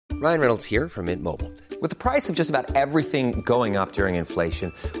Ryan Reynolds here from Mint Mobile. With the price of just about everything going up during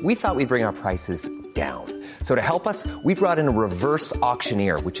inflation, we thought we'd bring our prices down. So to help us, we brought in a reverse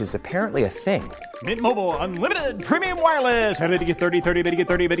auctioneer, which is apparently a thing. Mint Mobile Unlimited Premium Wireless. How to get 30, 30, bit to get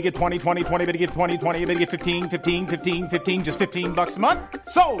 30, bit to get 20, 20, 20, bit to get 20, 20, bit to get 15, 15, 15, 15, just $15 a month?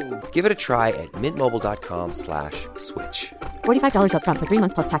 Sold! Give it a try at mintmobile.com/switch. $45 up front for 3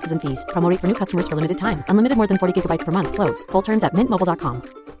 months plus taxes and fees. Promo rate for new customers for limited time. Unlimited more than 40 gigabytes per month. Slows full terms at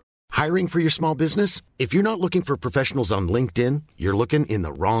mintmobile.com. Hiring for your small business? If you're not looking for professionals on LinkedIn, you're looking in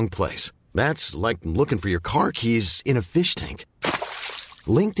the wrong place. That's like looking for your car keys in a fish tank.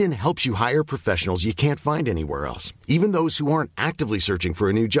 LinkedIn helps you hire professionals you can't find anywhere else, even those who aren't actively searching for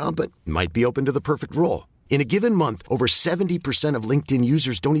a new job but might be open to the perfect role. In a given month, over 70% of LinkedIn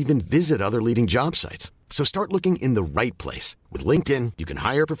users don't even visit other leading job sites. So start looking in the right place. With LinkedIn, you can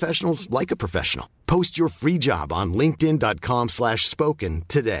hire professionals like a professional. Post your free job on linkedin.com/spoken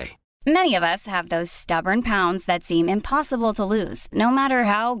today. Many of us have those stubborn pounds that seem impossible to lose, no matter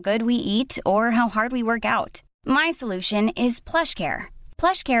how good we eat or how hard we work out. My solution is PlushCare.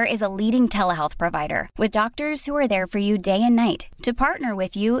 PlushCare is a leading telehealth provider with doctors who are there for you day and night to partner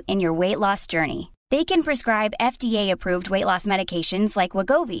with you in your weight loss journey. They can prescribe FDA-approved weight loss medications like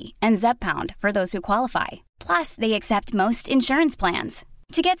Wegovy and Zepbound for those who qualify. Plus, they accept most insurance plans.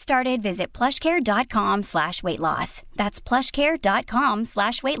 To get started, visit plushcare.com/weightloss. That's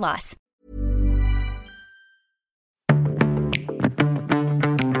plushcare.com/weightloss.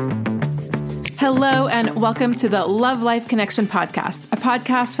 Hello and welcome to the Love Life Connection podcast, a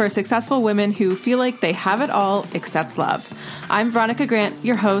podcast for successful women who feel like they have it all except love. I'm Veronica Grant,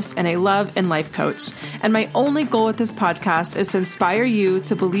 your host and a love and life coach. And my only goal with this podcast is to inspire you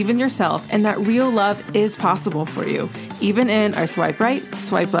to believe in yourself and that real love is possible for you, even in our swipe right,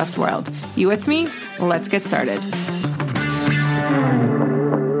 swipe left world. You with me? Let's get started.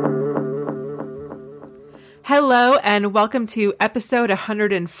 Hello, and welcome to episode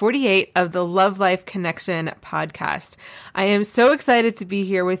 148 of the Love Life Connection podcast. I am so excited to be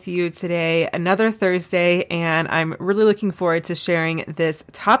here with you today, another Thursday, and I'm really looking forward to sharing this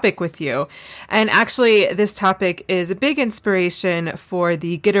topic with you. And actually, this topic is a big inspiration for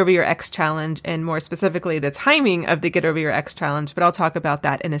the Get Over Your Ex Challenge, and more specifically, the timing of the Get Over Your Ex Challenge, but I'll talk about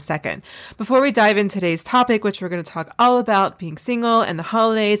that in a second. Before we dive into today's topic, which we're going to talk all about being single and the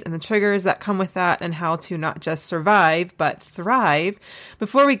holidays and the triggers that come with that and how to not just survive, but thrive.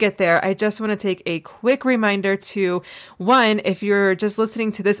 Before we get there, I just want to take a quick reminder to, one, if you're just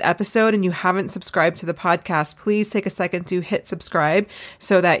listening to this episode and you haven't subscribed to the podcast, please take a second to hit subscribe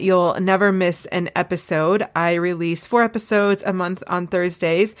so that you'll never miss an episode. I release 4 episodes a month on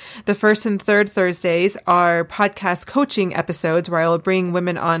Thursdays. The first and third Thursdays are podcast coaching episodes where I will bring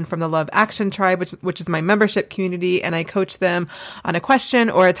women on from the Love Action Tribe, which is my membership community, and I coach them on a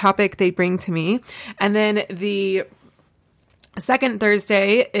question or a topic they bring to me. And then the second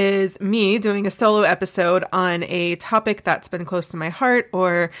Thursday is me doing a solo episode on a topic that's been close to my heart,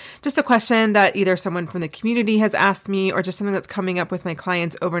 or just a question that either someone from the community has asked me, or just something that's coming up with my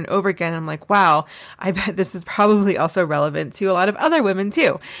clients over and over again. I'm like, wow, I bet this is probably also relevant to a lot of other women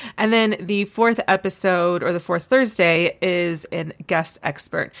too. And then the fourth episode, or the fourth Thursday, is a guest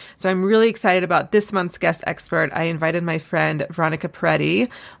expert. So I'm really excited about this month's guest expert. I invited my friend Veronica Peretti,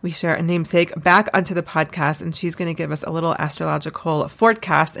 we share a namesake, back onto the podcast, and she's going to give us a little astrological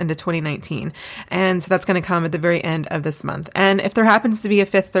forecast into 2019. And so that's going to come at the very end of this month. And if there happens to be a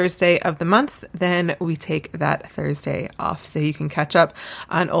fifth Thursday of the month, then we take that Thursday off. So you can catch up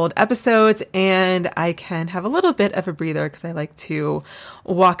on old episodes, and I can have a little bit of a breather because I like to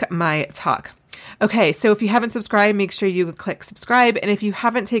walk my talk. Okay, so if you haven't subscribed, make sure you click subscribe. And if you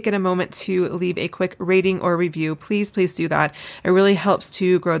haven't taken a moment to leave a quick rating or review, please do that. It really helps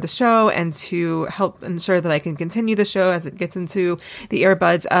to grow the show and to help ensure that I can continue the show as it gets into the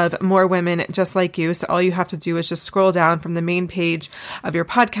earbuds of more women just like you. So all you have to do is just scroll down from the main page of your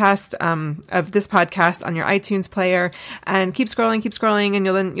podcast, of this podcast on your iTunes player, and keep scrolling, and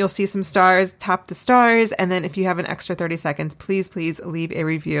you'll see some stars. Tap the stars, and then if you have an extra 30 seconds, please leave a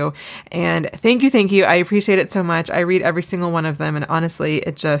review. And thank you. I appreciate it so much. I read every single one of them, and honestly,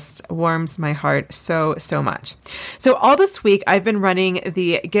 it just warms my heart so much. So all this week, I've been running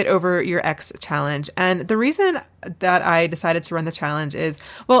the Get Over Your Ex Challenge. And the reason that I decided to run the challenge is,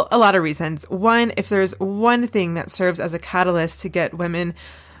 well, a lot of reasons. One, if there's one thing that serves as a catalyst to get women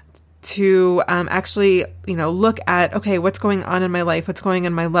to actually, look at, okay, what's going on in my life, what's going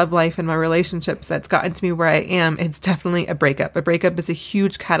on in my love life and my relationships that's gotten to me where I am, it's definitely a breakup. A breakup is a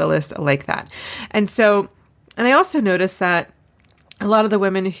huge catalyst like that. And I also noticed that a lot of the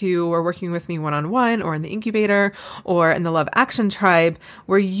women who were working with me one-on-one or in the incubator or in the Love Action Tribe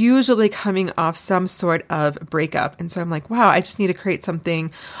were usually coming off some sort of breakup. And so I'm like, wow, I just need to create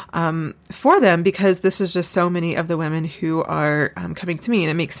something for them, because this is just so many of the women who are coming to me.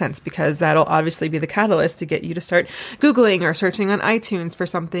 And it makes sense, because that'll obviously be the catalyst to get you to start Googling or searching on iTunes for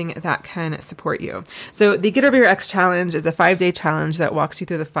something that can support you. So the Get Over Your Ex Challenge is a 5-day challenge that walks you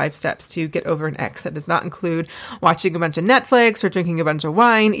through the 5 steps to get over an ex. That does not include watching a bunch of Netflix or drinking a bunch of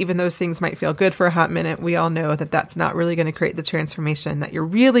wine. Even those things might feel good for a hot minute, we all know that that's not really going to create the transformation that you're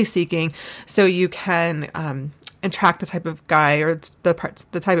really seeking, so you can attract the type of guy or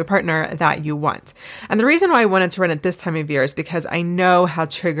the type of partner that you want. And the reason why I wanted to run it this time of year is because I know how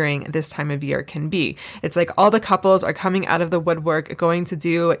triggering this time of year can be. It's like all the couples are coming out of the woodwork, going to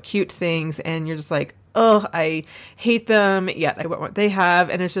do cute things, and you're just like, oh, I hate them, yet I want what they have.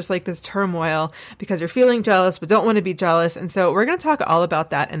 And it's just like this turmoil because you're feeling jealous, but don't want to be jealous. And so we're going to talk all about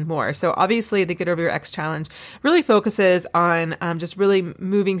that and more. So obviously the Get Over Your Ex Challenge really focuses on just really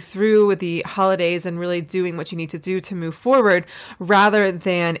moving through the holidays and really doing what you need to do to move forward, rather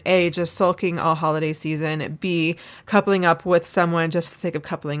than A, just sulking all holiday season, B, coupling up with someone just for the sake of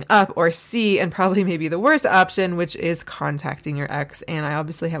coupling up, or C, and probably maybe the worst option, which is contacting your ex. And I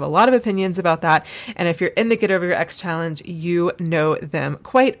obviously have a lot of opinions about that. And if you're in the Get Over Your Ex Challenge, you know them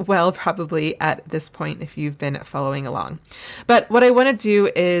quite well, probably at this point, if you've been following along. But what I want to do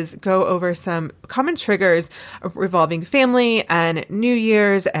is go over some common triggers revolving family and New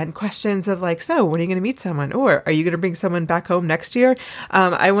Year's, and questions of like, so when are you going to meet someone? Or are you going to bring someone back home next year?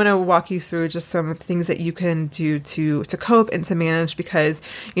 I want to walk you through just some things that you can do to cope and to manage, because,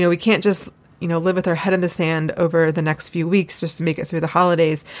 we can't just live with our head in the sand over the next few weeks just to make it through the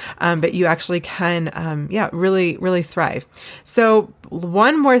holidays. But you actually can, really, really thrive. So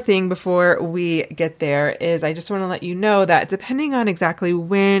one more thing before we get there is I just want to let you know that depending on exactly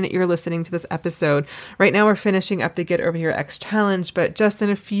when you're listening to this episode, right now we're finishing up the Get Over Your Ex Challenge, but just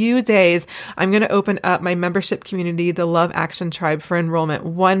in a few days, I'm going to open up my membership community, the Love Action Tribe, for enrollment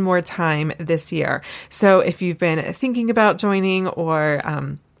one more time this year. So if you've been thinking about joining, or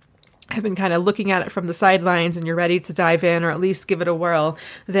have been kind of looking at it from the sidelines and you're ready to dive in, or at least give it a whirl,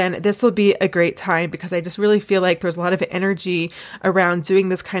 then this will be a great time, because I just really feel like there's a lot of energy around doing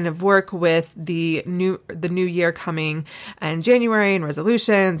this kind of work with the new year coming, and January, and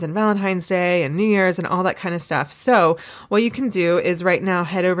resolutions, and Valentine's Day, and New Year's, and all that kind of stuff. So what you can do is right now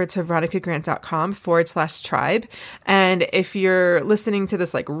head over to veronicagrant.com/tribe. And if you're listening to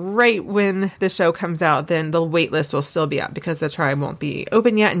this like right when the show comes out, then the wait list will still be up, because the tribe won't be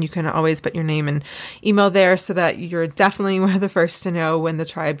open yet, and you can always put your name and email there so that you're definitely one of the first to know when the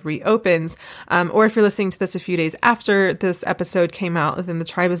tribe reopens. Or if you're listening to this a few days after this episode came out, then the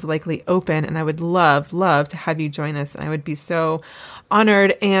tribe is likely open, and I would love to have you join us. And I would be so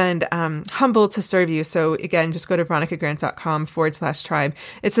honored and humbled to serve you. So again, just go to veronicagrant.com/tribe.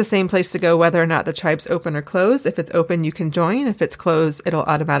 It's the same place to go whether or not the tribe's open or closed. If it's open, you can join. If it's closed, it'll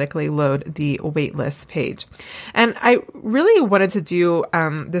automatically load the waitlist page. And I really wanted to do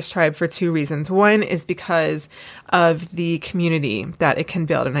this tribe for 2 reasons. One is because of the community that it can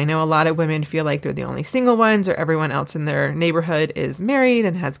build. And I know a lot of women feel like they're the only single ones, or everyone else in their neighborhood is married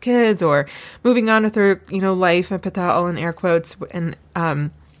and has kids, or moving on with their, life, and put that all in air quotes. And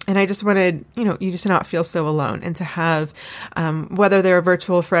I just wanted, you just to not feel so alone, and to have, whether they're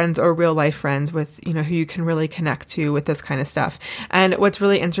virtual friends or real life friends with, who you can really connect to with this kind of stuff. And what's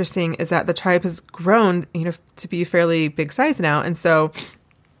really interesting is that the tribe has grown, to be a fairly big size now. And so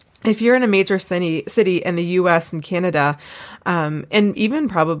if you're in a major city in the US and Canada, and even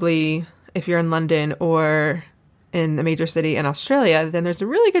probably if you're in London or in a major city in Australia, then there's a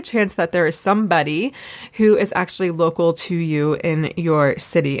really good chance that there is somebody who is actually local to you in your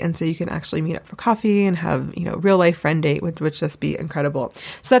city. And so you can actually meet up for coffee and have, real life friend date, which would just be incredible.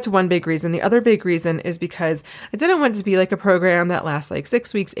 So that's one big reason. The other big reason is because I didn't want it to be like a program that lasts like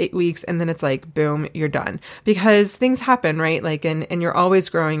 6 weeks, 8 weeks, and then it's like, boom, you're done. Because things happen, right? Like, and you're always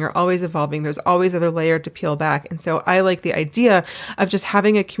growing, you're always evolving. There's always another layer to peel back. And so I like the idea of just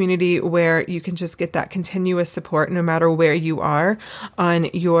having a community where you can just get that continuous support no matter where you are on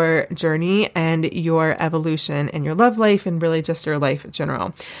your journey and your evolution and your love life, and really just your life in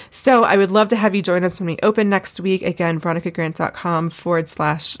general. So I would love to have you join us when we open next week. Again,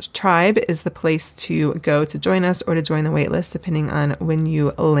 veronicagrant.com/tribe is the place to go to join us, or to join the waitlist, depending on when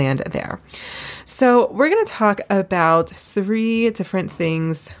you land there. So we're going to talk about 3 different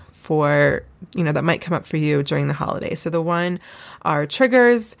things that might come up for you during the holidays. So the one are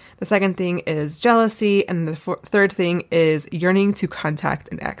triggers. The second thing is jealousy. And the third thing is yearning to contact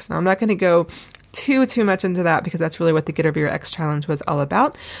an ex. Now, I'm not going to go too much into that because that's really what the Get Over Your Ex challenge was all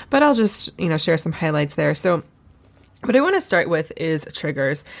about. But I'll just, share some highlights there. So what I want to start with is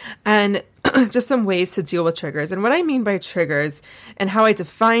triggers and just some ways to deal with triggers. And what I mean by triggers and how I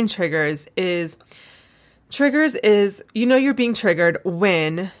define triggers is you're being triggered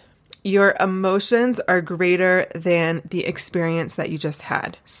when your emotions are greater than the experience that you just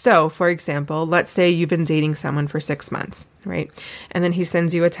had. So, for example, let's say you've been dating someone for 6 months, right? And then he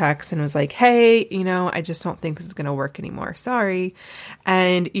sends you a text and was like, hey, I just don't think this is going to work anymore. Sorry.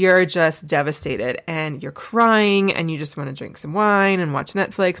 And you're just devastated and you're crying and you just want to drink some wine and watch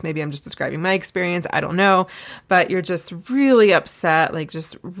Netflix. Maybe I'm just describing my experience. I don't know. But you're just really upset, like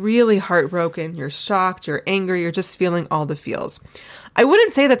just really heartbroken. You're shocked. You're angry. You're just feeling all the feels. I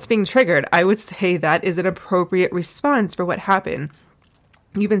wouldn't say that's being triggered. I would say that is an appropriate response for what happened.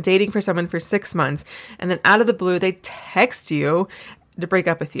 You've been dating for someone for 6 months, and then out of the blue, they text you to break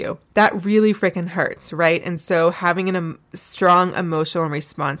up with you. That really freaking hurts, right? And so having a strong emotional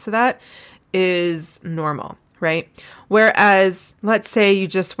response to that is normal, right? Whereas, let's say you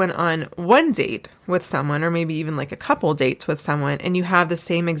just went on one date with someone, or maybe even like a couple dates with someone, and you have the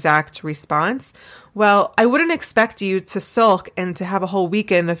same exact response. Well, I wouldn't expect you to sulk and to have a whole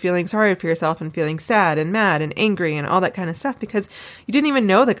weekend of feeling sorry for yourself and feeling sad and mad and angry and all that kind of stuff because you didn't even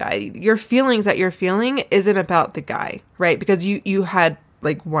know the guy. Your feelings that you're feeling isn't about the guy, right? Because you had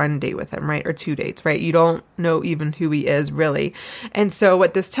like one date with him, right? Or 2 dates, right? You don't know even who he is really. And so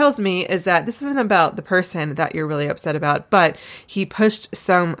what this tells me is that this isn't about the person that you're really upset about, but he pushed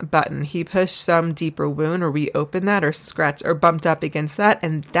some button. He pushed some deeper wound, or reopened that, or scratched or bumped up against that.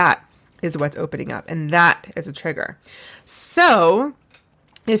 And that is what's opening up. And that is a trigger. So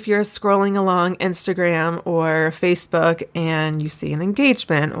if you're scrolling along Instagram or Facebook and you see an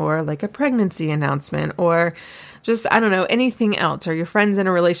engagement or like a pregnancy announcement or just, I don't know, anything else, or your friend's in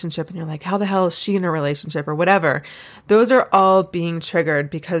a relationship and you're like, how the hell is she in a relationship or whatever? Those are all being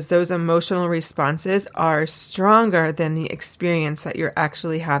triggered because those emotional responses are stronger than the experience that you're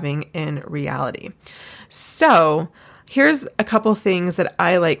actually having in reality. So here's a couple things that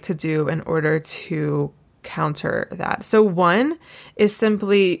I like to do in order to counter that. So one is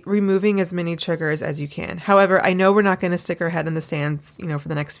simply removing as many triggers as you can. However, I know we're not going to stick our head in the sands, for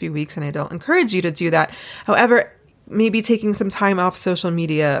the next few weeks, and I don't encourage you to do that. However, maybe taking some time off social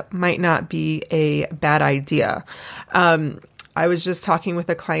media might not be a bad idea. I was just talking with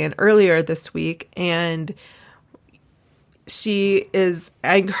a client earlier this week, and I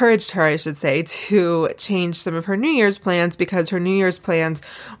encouraged her, I should say, to change some of her New Year's plans because her New Year's plans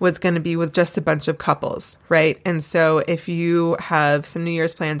was going to be with just a bunch of couples, right? And so if you have some New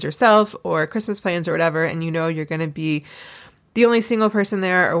Year's plans yourself or Christmas plans or whatever, and you're going to be the only single person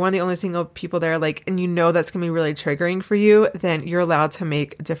there or one of the only single people there, and that's going to be really triggering for you, then you're allowed to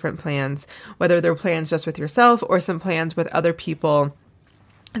make different plans, whether they're plans just with yourself or some plans with other people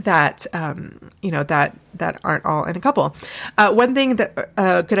that, that aren't all in a couple. One thing that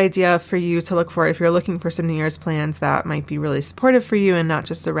a good idea for you to look for if you're looking for some New Year's plans that might be really supportive for you and not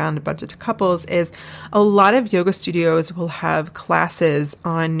just around a bunch of couples is a lot of yoga studios will have classes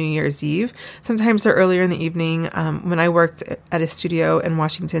on New Year's Eve. Sometimes they're earlier in the evening. When I worked at a studio in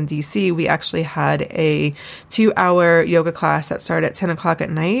Washington, D.C., we actually had a 2-hour yoga class that started at 10 o'clock at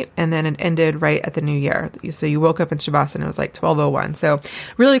night, and then it ended right at the New Year. So you woke up in Shavasana, it was like 12:01. So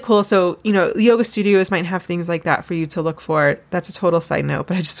really cool. So, yoga studios might have things like that for you to look for. That's a total side note,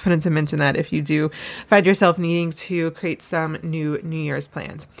 but I just wanted to mention that if you do find yourself needing to create some new Year's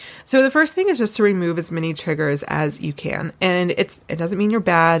plans. So the first thing is just to remove as many triggers as you can. And it doesn't mean you're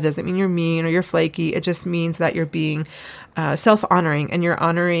bad. It doesn't mean you're mean or you're flaky. It just means that you're being self-honoring, and you're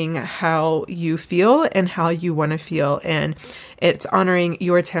honoring how you feel and how you want to feel. And it's honoring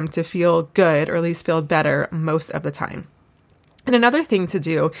your attempt to feel good, or at least feel better most of the time. And another thing to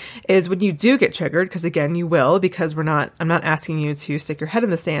do is when you do get triggered, because again, you will, because I'm not asking you to stick your head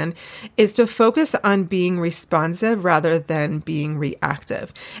in the sand, is to focus on being responsive rather than being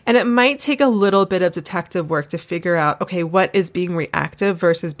reactive. And it might take a little bit of detective work to figure out, okay, what is being reactive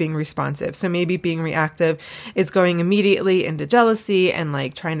versus being responsive? So maybe being reactive is going immediately into jealousy and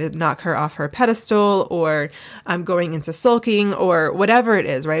trying to knock her off her pedestal, or going into sulking, or whatever it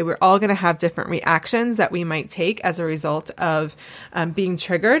is, right? We're all going to have different reactions that we might take as a result of of being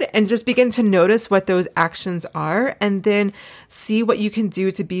triggered, and just begin to notice what those actions are, and then see what you can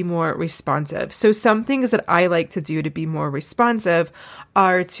do to be more responsive. So some things that I like to do to be more responsive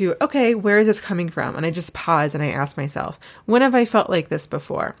are to, okay, where is this coming from? And I just pause and I ask myself, when have I felt like this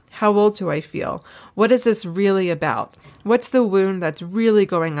before? How old do I feel? What is this really about? What's the wound that's really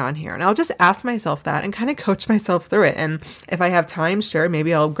going on here? And I'll just ask myself that and kind of coach myself through it. And if I have time, sure,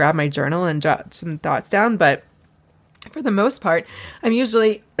 maybe I'll grab my journal and jot some thoughts down. But for the most part, I'm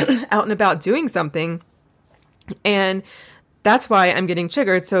usually out and about doing something, and that's why I'm getting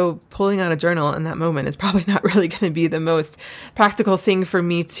triggered. So pulling out a journal in that moment is probably not really going to be the most practical thing for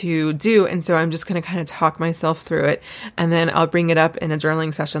me to do. And so I'm just going to kind of talk myself through it. And then I'll bring it up in a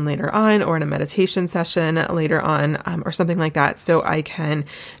journaling session later on, or in a meditation session later on, or something like that. So I can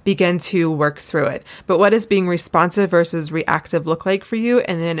begin to work through it. But what does being responsive versus reactive look like for you?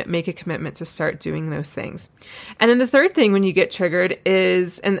 And then make a commitment to start doing those things. And then the third thing when you get triggered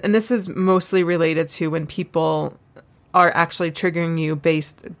is, and this is mostly related to when people are actually triggering you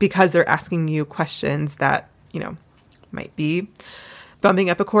because they're asking you questions that, might be bumping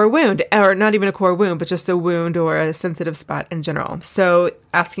up a core wound, or not even a core wound, but just a wound or a sensitive spot in general. So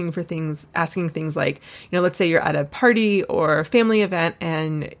asking things like, let's say you're at a party or family event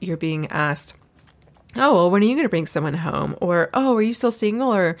and you're being asked, oh, well, when are you going to bring someone home? Or, oh, are you still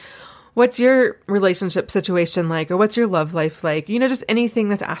single? Or, what's your relationship situation like? Or what's your love life like? Just anything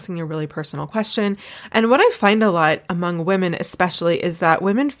that's asking a really personal question. And what I find a lot among women especially is that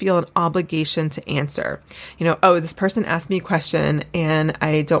women feel an obligation to answer. Oh, this person asked me a question and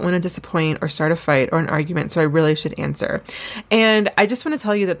I don't want to disappoint or start a fight or an argument, so I really should answer. And I just want to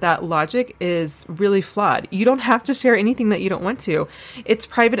tell you that logic is really flawed. You don't have to share anything that you don't want to. It's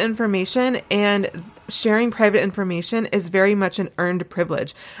private information, and sharing private information is very much an earned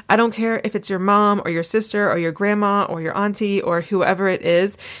privilege. I don't care if it's your mom or your sister or your grandma or your auntie or whoever it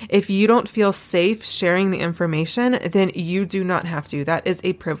is. If you don't feel safe sharing the information, then you do not have to. That is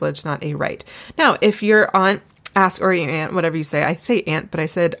a privilege, not a right. Now, if your aunt asks, or your aunt, whatever you say, I say aunt, but I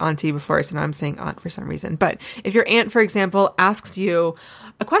said auntie before, so now I'm saying aunt for some reason. But if your aunt, for example, asks you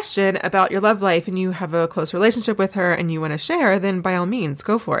a question about your love life and you have a close relationship with her and you want to share, then by all means,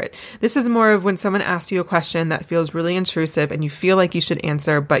 go for it. This is more of when someone asks you a question that feels really intrusive and you feel like you should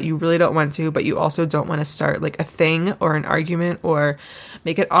answer, but you really don't want to, but you also don't want to start like a thing or an argument or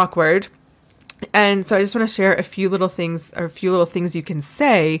make it awkward. And so I just want to share a few little things you can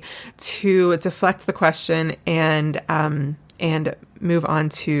say to deflect the question and move on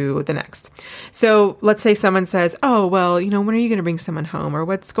to the next. So let's say someone says, oh, well, when are you going to bring someone home? Or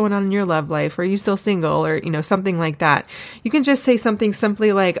what's going on in your love life? Or are you still single? Or, something like that. You can just say something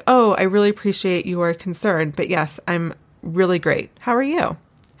simply like, oh, I really appreciate your concern, but yes, I'm really great. How are you?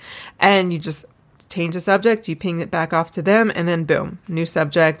 And you just change the subject, you ping it back off to them, and then boom, new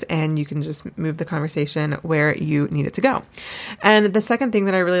subject, and you can just move the conversation where you need it to go. And the second thing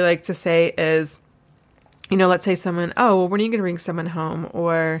that I really like to say is, let's say someone, oh, well, when are you going to bring someone home?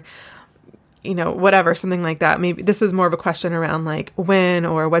 Or, whatever, something like that. Maybe this is more of a question around like when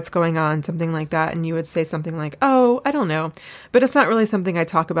or what's going on, something like that. And you would say something like, oh, I don't know, but it's not really something I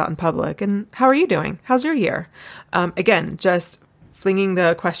talk about in public. And how are you doing? How's your year? Again, just flinging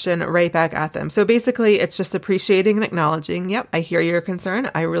the question right back at them. So basically, it's just appreciating and acknowledging, yep, I hear your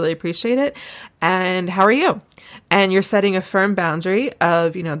concern. I really appreciate it. And how are you? And you're setting a firm boundary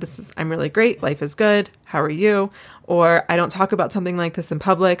of, I'm really great. Life is good. How are you? Or I don't talk about something like this in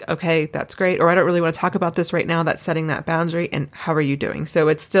public. Okay, that's great. Or I don't really want to talk about this right now. That's setting that boundary. And how are you doing? So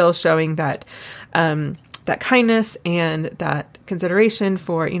it's still showing that, that kindness and that consideration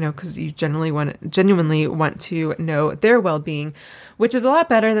for, because you genuinely want to know their well-being, which is a lot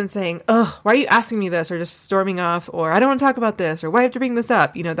better than saying, oh, why are you asking me this? Or just storming off, or I don't want to talk about this, or why do I have to bring this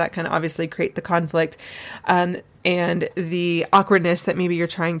up? That can obviously create the conflict and the awkwardness that maybe you're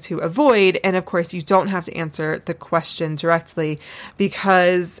trying to avoid. And of course, you don't have to answer the question directly,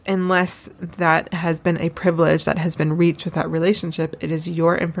 because unless that has been a privilege that has been reached with that relationship, it is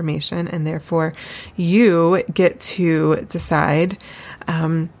your information, and therefore you get to decide,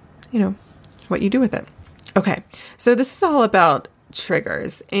 what you do with it. Okay, so this is all about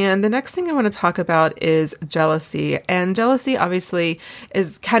triggers. And the next thing I want to talk about is jealousy. And jealousy obviously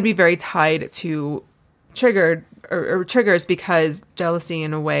can be very tied to triggered or triggers, because jealousy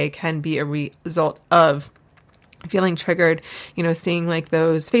in a way can be a result of feeling triggered, seeing like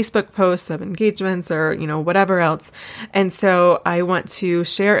those Facebook posts of engagements or, whatever else. And so I want to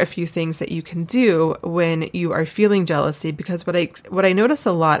share a few things that you can do when you are feeling jealousy, because what I notice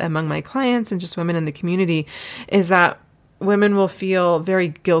a lot among my clients and just women in the community is that women will feel very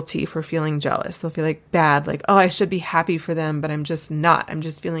guilty for feeling jealous. They'll feel like bad, like, oh, I should be happy for them, but I'm just not. I'm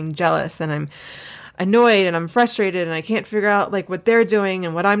just feeling jealous and I'm annoyed and I'm frustrated and I can't figure out like what they're doing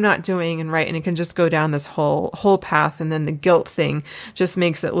and what I'm not doing. And right. And it can just go down this whole path. And then the guilt thing just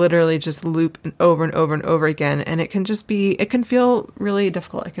makes it literally just loop over and over and over again. And it can feel really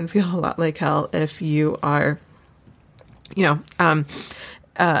difficult. It can feel a lot like hell if you are,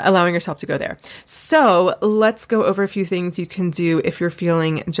 allowing yourself to go there. So let's go over a few things you can do if you're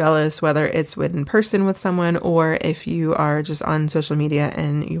feeling jealous, whether it's in person with someone or if you are just on social media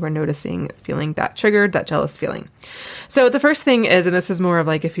and you are feeling that triggered, that jealous feeling. So the first thing is, and this is more of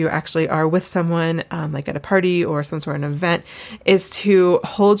like if you actually are with someone, like at a party or some sort of an event, is to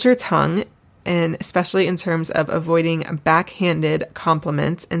hold your tongue, and especially in terms of avoiding backhanded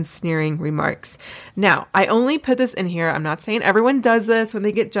compliments and sneering remarks. Now, I only put this in here. I'm not saying everyone does this when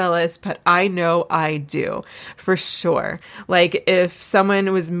they get jealous, but I know I do for sure. Like if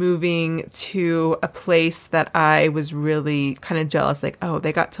someone was moving to a place that I was really kind of jealous, like, oh,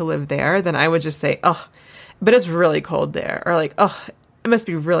 they got to live there, then I would just say, oh, but it's really cold there. Or like, oh, it must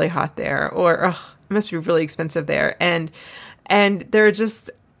be really hot there. Or, oh, it must be really expensive there. And they're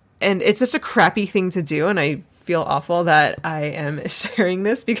just... And it's just a crappy thing to do. And I feel awful that I am sharing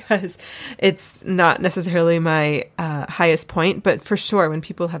this because it's not necessarily my highest point. But for sure, when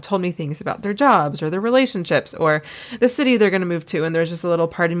people have told me things about their jobs or their relationships or the city they're going to move to, and there's just a little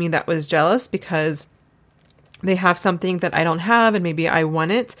part of me that was jealous because they have something that I don't have and maybe I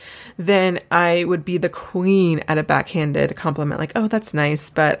want it, then I would be the queen at a backhanded compliment. Like, oh, that's nice,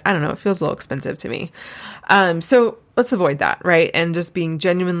 but I don't know, it feels a little expensive to me. So let's avoid that, right? And just being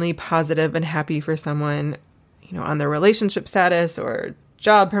genuinely positive and happy for someone, on their relationship status or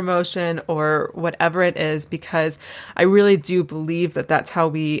job promotion or whatever it is, because I really do believe that that's how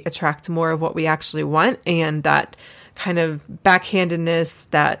we attract more of what we actually want. And that kind of backhandedness,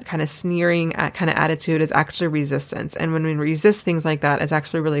 that kind of sneering kind of attitude is actually resistance. And when we resist things like that, it's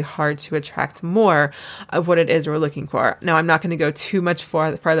actually really hard to attract more of what it is we're looking for. Now, I'm not going to go too much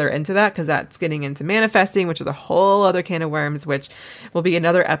farther into that because that's getting into manifesting, which is a whole other can of worms, which will be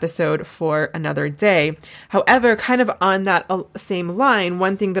another episode for another day. However, kind of on that same line,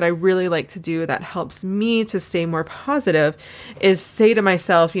 one thing that I really like to do that helps me to stay more positive is say to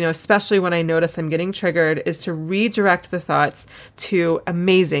myself, especially when I notice I'm getting triggered, is to redirect the thoughts to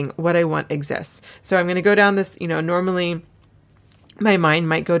amazing, what I want exists. So I'm going to go down this, normally my mind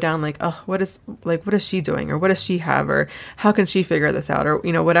might go down like, oh, what is she doing? Or what does she have? Or how can she figure this out? Or,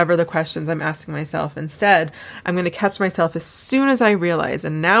 whatever the questions I'm asking myself. Instead, I'm going to catch myself as soon as I realize,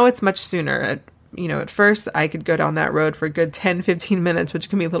 and now it's much sooner. At first I could go down that road for a good 10, 15 minutes, which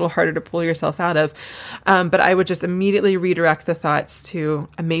can be a little harder to pull yourself out of. But I would just immediately redirect the thoughts to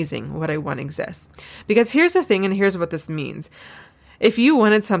amazing, what I want exists. Because here's the thing, and here's what this means. If you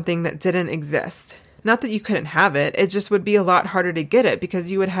wanted something that didn't exist, not that you couldn't have it, it just would be a lot harder to get it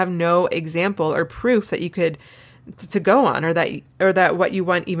because you would have no example or proof that you could to go on, or that what you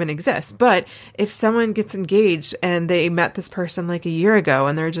want even exists. But if someone gets engaged and they met this person like a year ago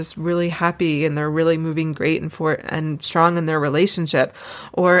and they're just really happy and they're really moving great and strong in their relationship,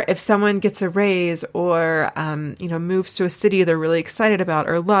 or if someone gets a raise or moves to a city they're really excited about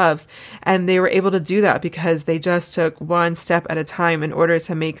or loves, and they were able to do that because they just took one step at a time in order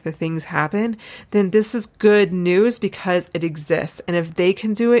to make the things happen, then this is good news because it exists. And if they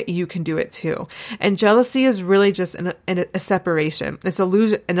can do it, you can do it too. And jealousy is really just a separation. It's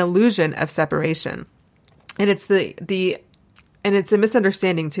an illusion of separation. And it's and it's a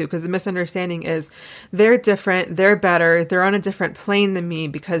misunderstanding too, because the misunderstanding is they're different, they're better, they're on a different plane than me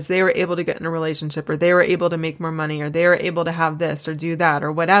because they were able to get in a relationship, or they were able to make more money, or they were able to have this or do that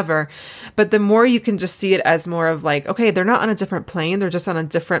or whatever. But the more you can just see it as more of like, okay, they're not on a different plane, they're just on a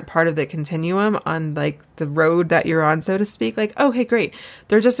different part of the continuum on like the road that you're on, so to speak. Like, okay, great.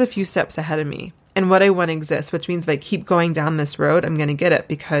 They're just a few steps ahead of me. And what I want exists, which means if I keep going down this road, I'm going to get it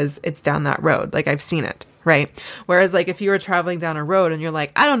because it's down that road. Like I've seen it. Right. Whereas like if you were traveling down a road and you're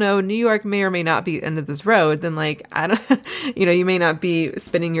like, I don't know, New York may or may not be into this road, then like, I don't, you may not be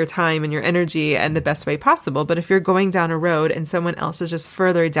spending your time and your energy in the best way possible. But if you're going down a road and someone else is just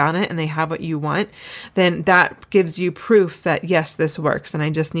further down it and they have what you want, then that gives you proof that yes, this works. And I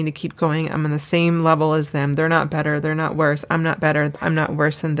just need to keep going. I'm on the same level as them. They're not better. They're not worse. I'm not better. I'm not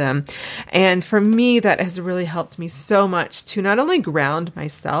worse than them. And for me, that has really helped me so much to not only ground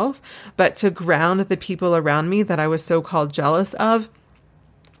myself, but to ground the people around me that I was so-called jealous of,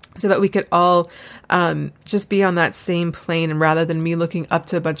 so that we could all just be on that same plane, and rather than me looking up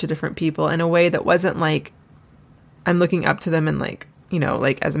to a bunch of different people in a way that wasn't like I'm looking up to them and like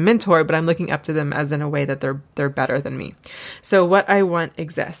like as a mentor, but I'm looking up to them as in a way that they're better than me. So what I want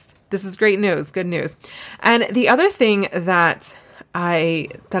exists. This is great news, good news. And the other thing that I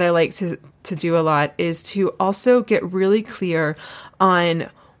like to do a lot is to also get really clear on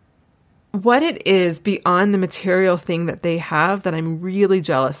what it is beyond the material thing that they have that I'm really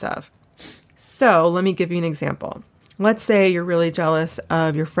jealous of. So let me give you an example. Let's say you're really jealous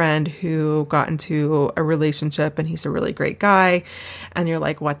of your friend who got into a relationship and he's a really great guy. And you're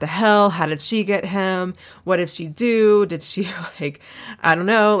like, what the hell? How did she get him? What did she do? Did she I don't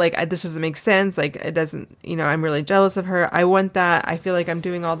know, this doesn't make sense. It doesn't, I'm really jealous of her. I want that. I feel like I'm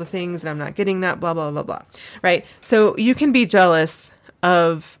doing all the things and I'm not getting that, blah, blah, blah, blah. Right. So you can be jealous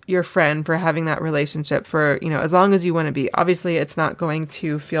of your friend for having that relationship for, as long as you want to be. Obviously, it's not going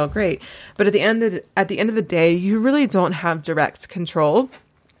to feel great. But at the end of the day, you really don't have direct control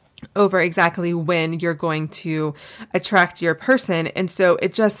over exactly when you're going to attract your person. And so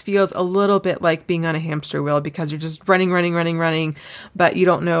it just feels a little bit like being on a hamster wheel because you're just running, but you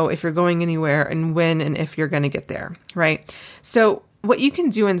don't know if you're going anywhere and when and if you're going to get there, right? So what you can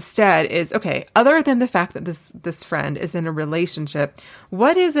do instead is, okay, other than the fact that this friend is in a relationship,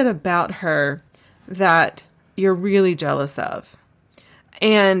 what is it about her that you're really jealous of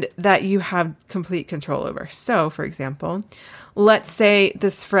and that you have complete control over? So, for example, let's say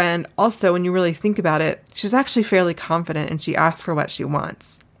this friend also, when you really think about it, she's actually fairly confident and she asks for what she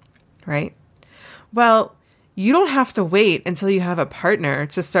wants, right? Well, you don't have to wait until you have a partner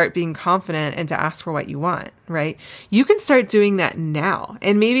to start being confident and to ask for what you want, right? You can start doing that now.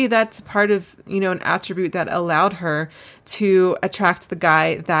 And maybe that's part of, an attribute that allowed her to attract the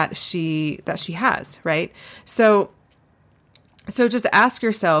guy that she has, right? So just ask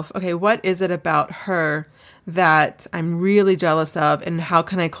yourself, okay, what is it about her that I'm really jealous of, and how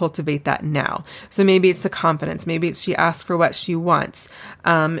can I cultivate that now? So maybe it's the confidence. Maybe it's she asks for what she wants.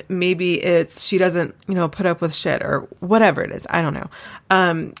 Maybe it's she doesn't, put up with shit or whatever it is. I don't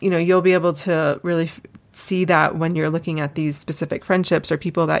know. You'll be able to really see that when you're looking at these specific friendships or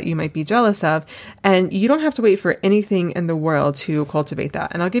people that you might be jealous of, and you don't have to wait for anything in the world to cultivate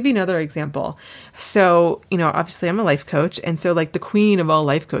that. And I'll give you another example. So, obviously I'm a life coach. And so the queen of all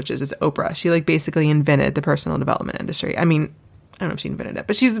life coaches is Oprah. She basically invented the personal development industry. I mean, I don't know if she invented it,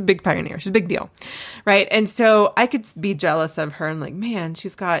 but she's a big pioneer. She's a big deal. Right. And so I could be jealous of her and man,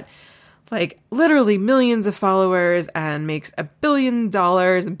 she's got literally millions of followers and makes $1 billion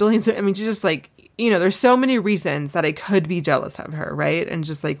and billions. I mean, she's just there's so many reasons that I could be jealous of her, right? And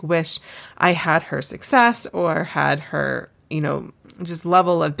just wish I had her success or had her, just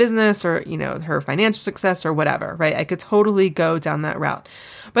level of business or, her financial success or whatever, right? I could totally go down that route.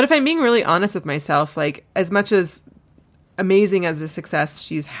 But if I'm being really honest with myself, as much as amazing as the success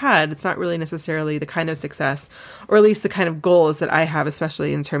she's had, it's not really necessarily the kind of success, or at least the kind of goals that I have,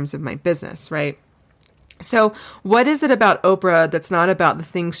 especially in terms of my business, right? So what is it about Oprah that's not about the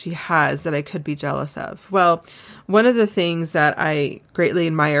things she has that I could be jealous of? Well, one of the things that I greatly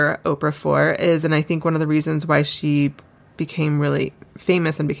admire Oprah for is, and I think one of the reasons why she became really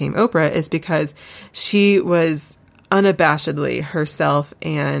famous and became Oprah is because she was unabashedly herself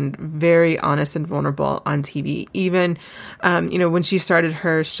and very honest and vulnerable on TV. Even, when she started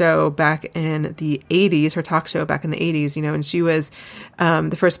her show back in the 80s, her talk show back in the 80s, and she was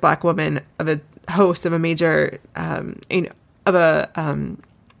the first Black woman of a host of a major, of a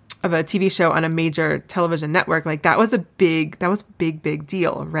TV show on a major television network. That was a big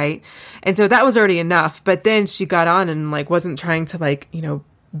deal. Right. And so that was already enough. But then she got on and wasn't trying to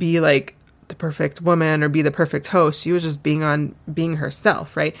be the perfect woman or be the perfect host. She was just being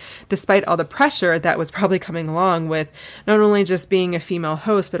herself, right? Despite all the pressure that was probably coming along with not only just being a female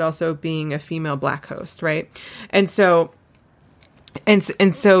host, but also being a female Black host, right? And so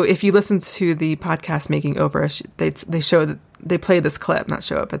if you listen to the podcast Making Oprah, they show that they play this clip, not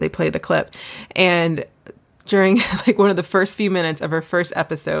show it, but they play the clip. And during one of the first few minutes of her first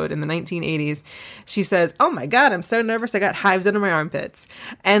episode in the 1980s, she says, "Oh my God, I'm so nervous. I got hives under my armpits."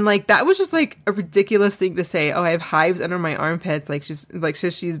 And that was just a ridiculous thing to say. Oh, I have hives under my armpits. So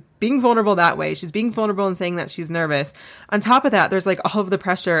she's being vulnerable that way. She's being vulnerable and saying that she's nervous. On top of that, there's all of the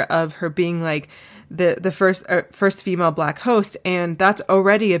pressure of her being the first female Black host. And that's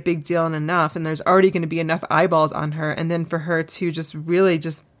already a big deal and enough. And there's already going to be enough eyeballs on her. And then for her to just really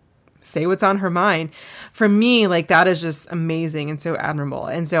just say what's on her mind. For me, that is just amazing and so admirable.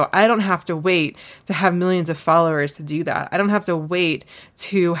 And so I don't have to wait to have millions of followers to do that. I don't have to wait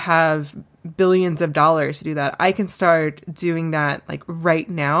to have billions of dollars to do that. I can start doing that like right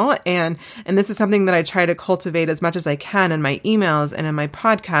now. And this is something that I try to cultivate as much as I can in my emails and in my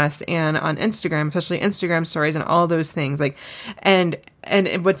podcasts and on Instagram, especially Instagram stories and all those things. Like, and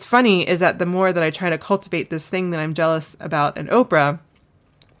what's funny is that the more that I try to cultivate this thing that I'm jealous about in Oprah,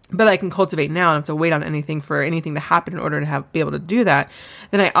 but I can cultivate now and have to wait on anything for anything to happen in order to be able to do that,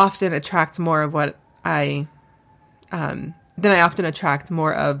 then I often attract more of what I attract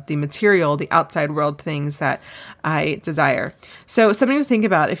more of the material, the outside world things that I desire. So something to think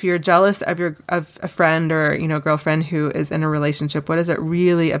about: if you're jealous of a friend or, girlfriend who is in a relationship, what is it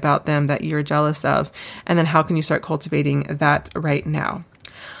really about them that you're jealous of? And then how can you start cultivating that right now?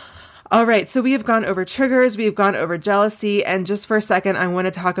 All right, so we have gone over triggers, we have gone over jealousy, and just for a second, I want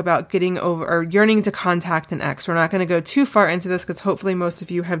to talk about getting over or yearning to contact an ex. We're not going to go too far into this because hopefully most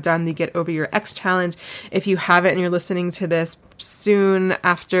of you have done the Get Over Your Ex challenge. If you haven't and you're listening to this soon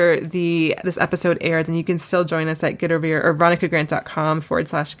after this episode aired, then you can still join us at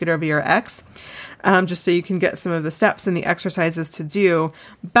veronicagrant.com/getoveryourex. Just so you can get some of the steps and the exercises to do.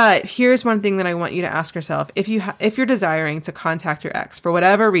 But here's one thing that I want you to ask yourself. If you're desiring to contact your ex for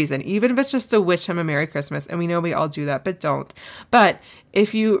whatever reason, even if it's just to wish him a Merry Christmas, and we know we all do that, but don't. But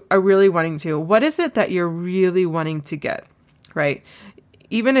if you are really wanting to, what is it that you're really wanting to get, right?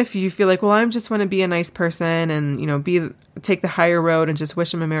 Even if you feel like, well, I just want to be a nice person and, take the higher road and just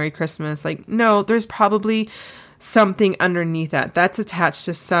wish him a Merry Christmas. Like, no, there's probably something underneath that that's attached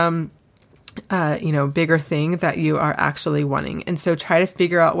to some bigger thing that you are actually wanting. And so try to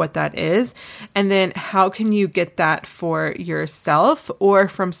figure out what that is. And then how can you get that for yourself or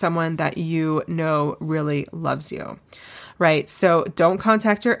from someone that you know really loves you, right? So don't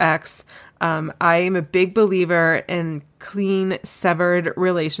contact your ex. I am a big believer in clean, severed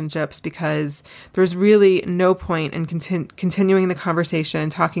relationships because there's really no point in continuing the conversation,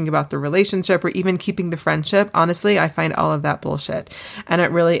 talking about the relationship, or even keeping the friendship. Honestly, I find all of that bullshit, and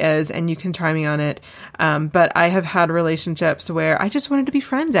it really is, and you can try me on it. But I have had relationships where I just wanted to be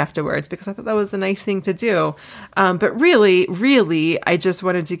friends afterwards because I thought that was a nice thing to do. But really, I just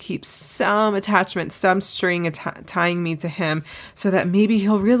wanted to keep some attachment, some string tying me to him so that maybe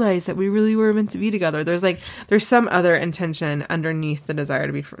he'll realize that we really were meant to be together. There's some other intention underneath the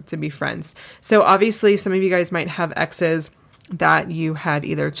desire to be friends. So obviously some of you guys might have exes that you had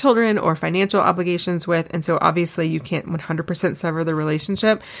either children or financial obligations with. And so obviously you can't 100% sever the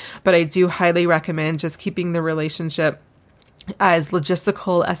relationship, but I do highly recommend just keeping the relationship as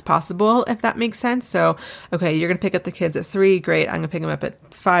logistical as possible, if that makes sense. So, okay, you're going to pick up the kids at 3. Great. I'm going to pick them up at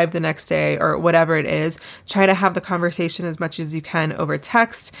 5 the next day or whatever it is. Try to have the conversation as much as you can over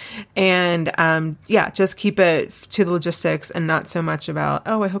text. And just keep it to the logistics and not so much about,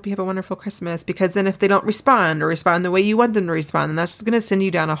 oh, I hope you have a wonderful Christmas. Because then if they don't respond or respond the way you want them to respond, then that's just going to send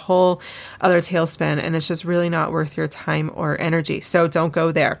you down a whole other tailspin. And it's just really not worth your time or energy. So don't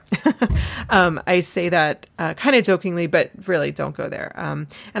go there. I say that kind of jokingly, but really don't go there. And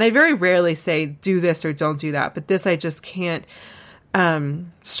I very rarely say do this or don't do that, but this I just can't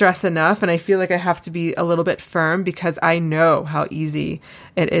stress enough. And I feel like I have to be a little bit firm because I know how easy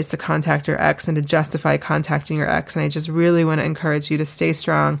it is to contact your ex and to justify contacting your ex. And I just really want to encourage you to stay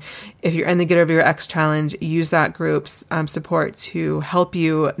strong. If you're in the Get Over Your Ex challenge, use that group's support to help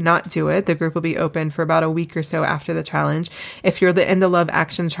you not do it. The group will be open for about a week or so after the challenge. If you're in the Love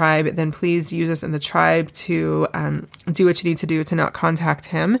Action Tribe, then please use us in the tribe to do what you need to do to not contact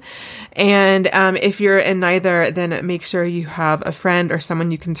him. And if you're in neither, then make sure you have a friend or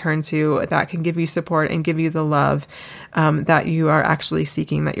someone you can turn to that can give you support and give you the love that you are actually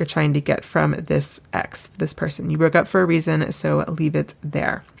seeking, that you're trying to get from this ex, this person. You broke up for a reason, so leave it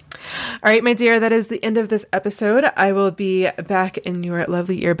there. All right, my dear, that is the end of this episode. I will be back in your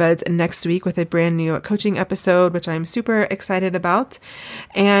lovely earbuds next week with a brand new coaching episode, which I'm super excited about.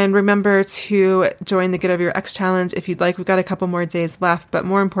 And remember to join the Get Over Your Ex challenge if you'd like. We've got a couple more days left, but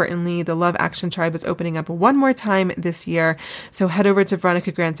more importantly, the Love Action Tribe is opening up one more time this year. So head over to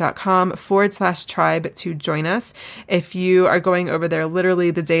veronicagrant.com/tribe to join us. If you are going over there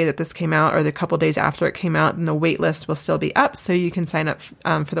literally the day that this came out or the couple days after it came out, then the wait list will still be up. So you can sign up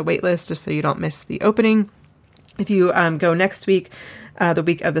for the wait list just so you don't miss the opening. If you go next week, the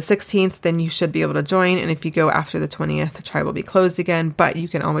week of the 16th, then you should be able to join. And if you go after the 20th, the tribe will be closed again, but you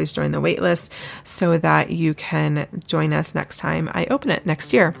can always join the wait list so that you can join us next time I open it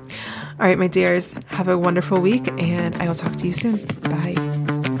next year. All right, my dears, have a wonderful week and I will talk to you soon. Bye.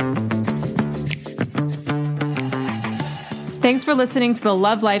 Thanks for listening to the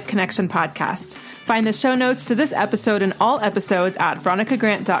Love Life Connection podcast. Find the show notes to this episode and all episodes at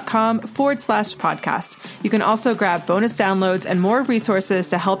veronicagrant.com/podcast. You can also grab bonus downloads and more resources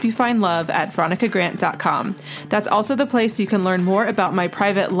to help you find love at veronicagrant.com. That's also the place you can learn more about my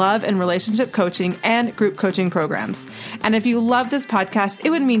private love and relationship coaching and group coaching programs. And if you love this podcast,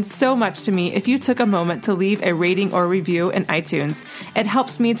 it would mean so much to me if you took a moment to leave a rating or review in iTunes. It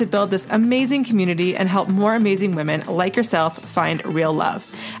helps me to build this amazing community and help more amazing women like yourself find real love.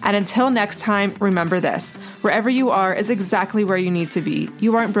 And until next time, remember this: wherever you are is exactly where you need to be.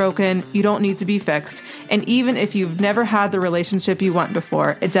 You aren't broken. You don't need to be fixed. And even if you've never had the relationship you want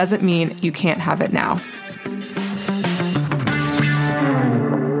before, it doesn't mean you can't have it now.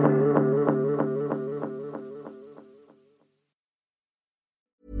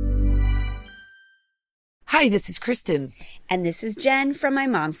 Hi, this is Kristen. And this is Jen from My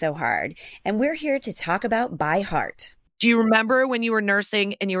Mom So Hard. And we're here to talk about By Heart. Do you remember when you were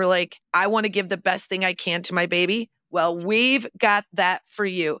nursing and you were like, I want to give the best thing I can to my baby? Well, we've got that for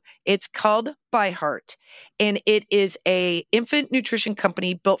you. It's called By Heart, and it is a infant nutrition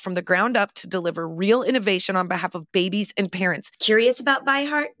company built from the ground up to deliver real innovation on behalf of babies and parents. Curious about By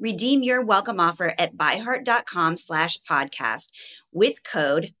Heart? Redeem your welcome offer at byheart.com/podcast with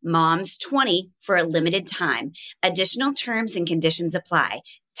code MOMS20 for a limited time. Additional terms and conditions apply.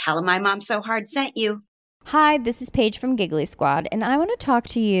 Tell them My Mom So Hard sent you. Hi, this is Paige from Giggly Squad, and I want to talk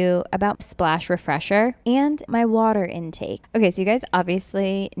to you about Splash Refresher and my water intake. Okay, so you guys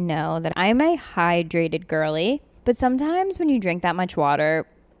obviously know that I'm a hydrated girly, but sometimes when you drink that much water,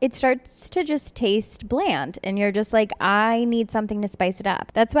 it starts to just taste bland, and you're just like, I need something to spice it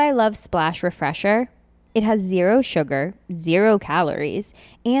up. That's why I love Splash Refresher. It has 0 sugar, 0 calories,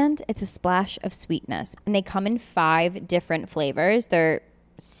 and it's a splash of sweetness. And they come in 5 different flavors. They're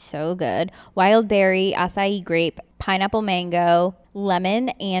so good. Wild berry, acai grape, pineapple mango, lemon,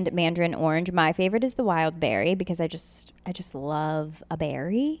 and mandarin orange. My favorite is the wild berry because I just love a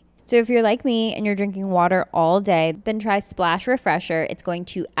berry. So if you're like me and you're drinking water all day, then try Splash Refresher. It's going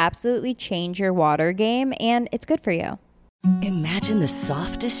to absolutely change your water game, and it's good for you. Imagine the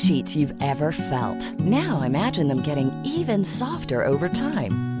softest sheets you've ever felt. Now imagine them getting even softer over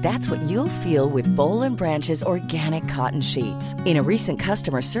time. That's what you'll feel with Boll & Branch's organic cotton sheets. In a recent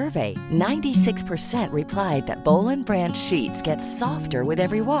customer survey, 96% replied that Boll & Branch sheets get softer with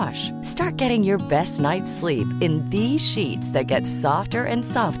every wash. Start getting your best night's sleep in these sheets that get softer and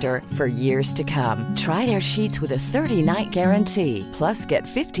softer for years to come. Try their sheets with a 30-night guarantee. Plus, get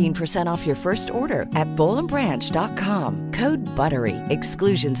 15% off your first order at bollandbranch.com. Code BUTTERY.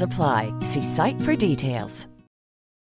 Exclusions apply. See site for details.